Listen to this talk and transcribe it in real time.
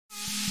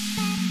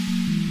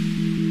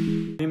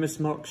My name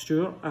is Marc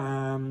Stewart.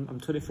 I'm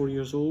 24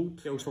 years old,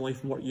 Skills for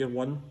Life and Work Year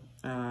 1,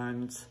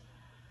 and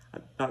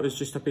that was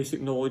just a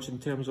basic knowledge in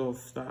terms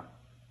of that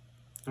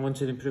I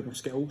wanted to improve my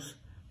skills.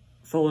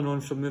 Following on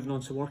from moving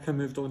on to work, I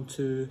moved on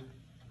to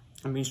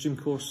a mainstream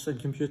course in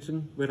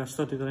computing where I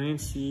studied an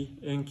NC,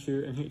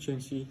 NQ and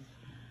HNC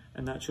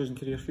in that chosen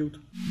career field.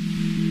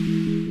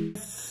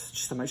 It's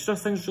just a mixture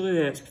of things really,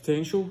 its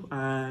potential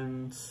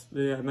and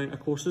the amount of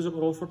courses that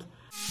were offered.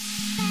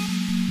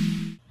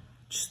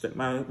 Just at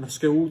my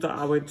school that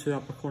I went to,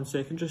 Uppercorn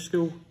Secondary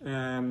School,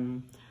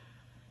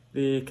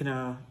 they kind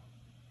of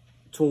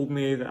told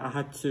me that I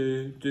had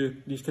to do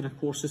these kind of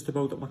courses to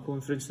build up my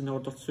confidence in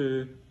order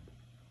to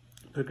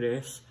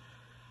progress.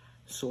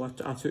 So I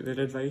took their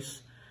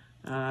advice,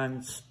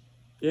 and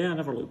yeah, I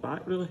never looked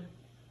back really.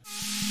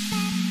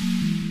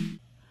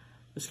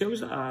 The skills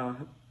that I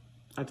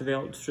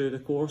developed through the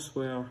course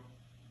were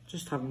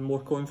just having more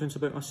confidence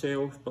about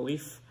myself,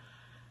 belief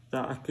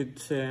that I could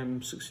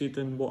succeed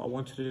in what I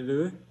wanted to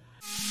do.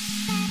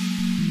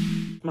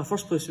 My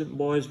first placement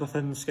was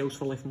within Skills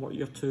for Life and Work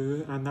Year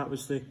 2, and that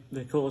was the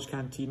college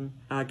canteen.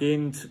 I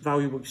gained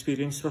valuable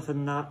experience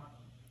within that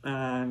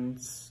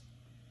and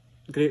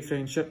great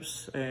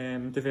friendships,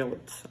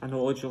 developed a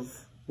knowledge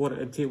of what it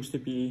entails to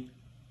be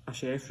a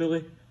chef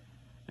really,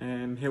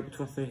 helped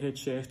with the head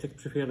chef to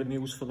prepare the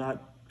meals for that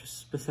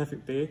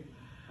specific day.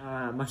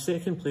 My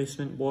second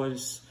placement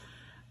was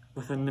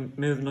within the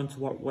moving on to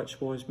work,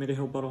 which was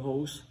Maryhill Borough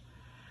Halls.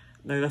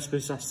 Now this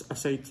was a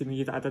side to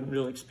me that I didn't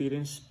really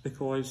experience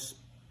because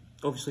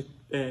obviously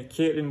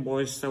catering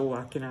was still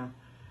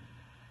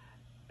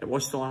it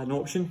was still an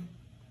option,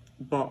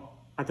 but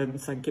I didn't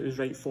think it was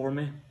right for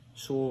me.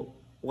 So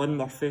Lynn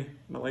Murphy,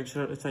 my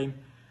lecturer at the time,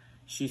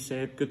 she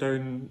said go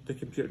down the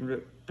computing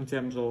route in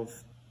terms of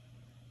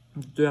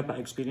do a bit of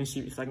experience, see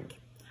what you think.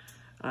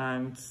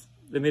 And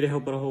the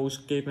Maryhill Borough Halls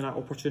gave me that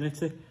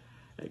opportunity.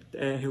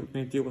 It helped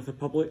me deal with the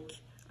public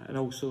and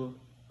also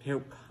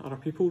help other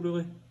people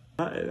really.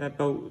 It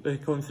built the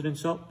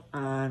confidence up,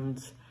 and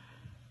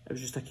it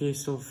was just a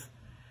case of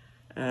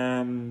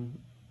having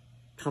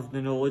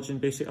the knowledge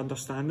and basic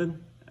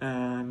understanding,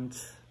 and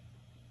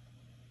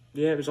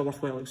yeah, it was a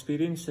worthwhile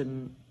experience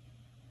and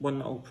one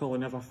that I'll probably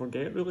never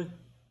forget really.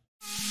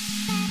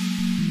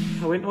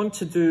 I went on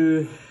to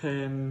do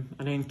an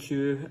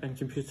NQ in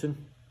computing.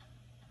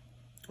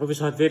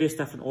 Obviously I had various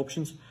different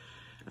options.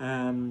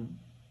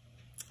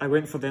 I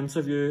went for the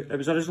interview. It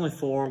was originally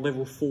for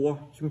level 4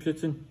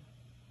 computing,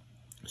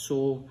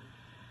 so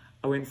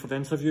I went for the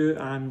interview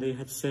and they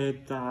had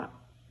said that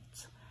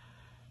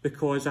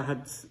because I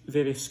had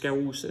various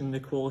skills and the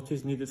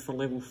qualities needed for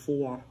level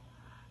 4,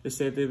 they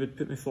said they would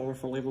put me forward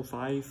for level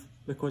 5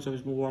 because I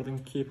was more than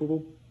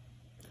capable.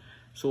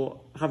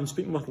 So having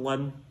spoken with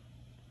Lynn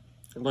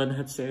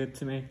had said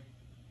to me,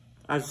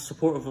 as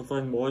supportive of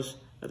Lynn was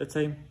at the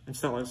time and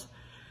still is,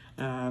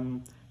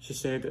 she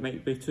said it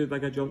might be too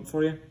big a jump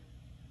for you.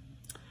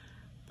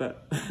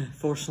 But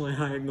fortunately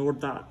I ignored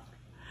that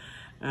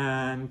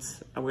and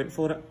I went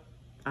for it,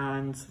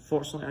 and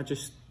fortunately I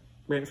just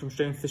went from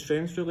strength to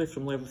strength really,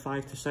 from level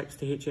 5 to 6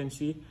 to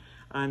HNC,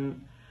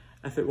 and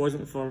if it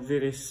wasn't for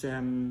various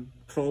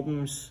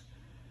problems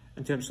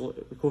in terms of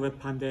the COVID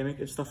pandemic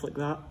and stuff like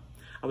that,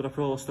 I would have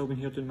probably still been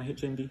here doing my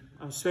HND.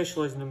 I'm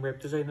specialising in web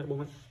design at the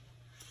moment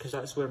because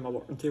that's where my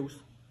work entails.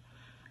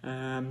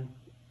 I've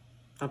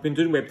been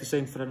doing web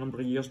design for a number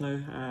of years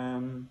now,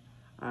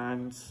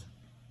 and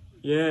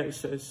yeah,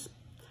 it's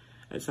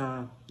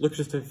a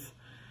lucrative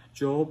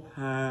job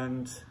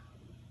and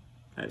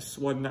it's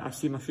one that I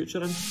see my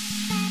future in.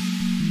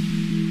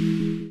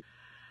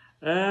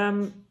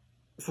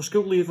 For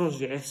school leavers,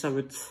 yes, I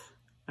would,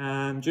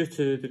 due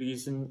to the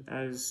reason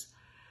is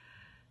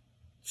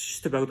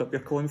just to build up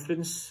your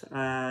confidence,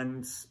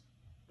 and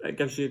it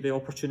gives you the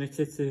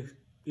opportunity to,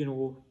 you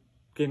know,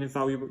 gain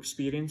invaluable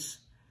experience,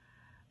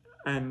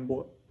 and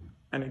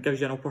it gives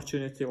you an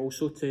opportunity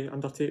also to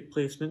undertake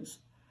placements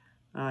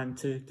and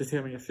to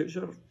determine your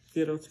future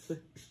theoretically.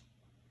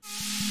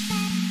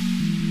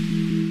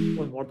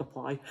 One word: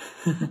 apply.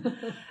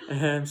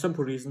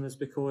 Simple reason is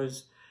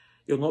because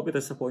you'll not be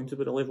disappointed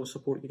with the level of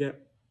support you get.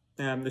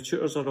 The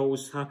tutors are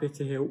always happy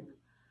to help,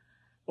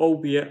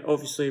 albeit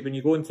obviously when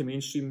you go into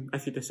mainstream,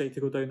 if you decide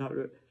to go down that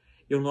route,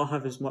 you'll not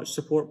have as much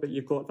support, but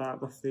you've got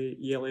that with the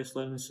ELS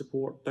learning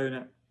support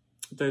down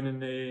in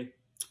the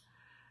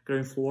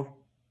ground floor.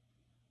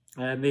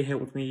 They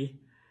helped me,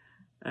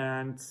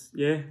 and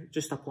yeah,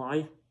 just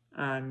apply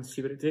and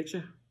see where it takes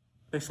you.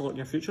 Best of luck in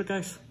your future,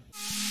 guys.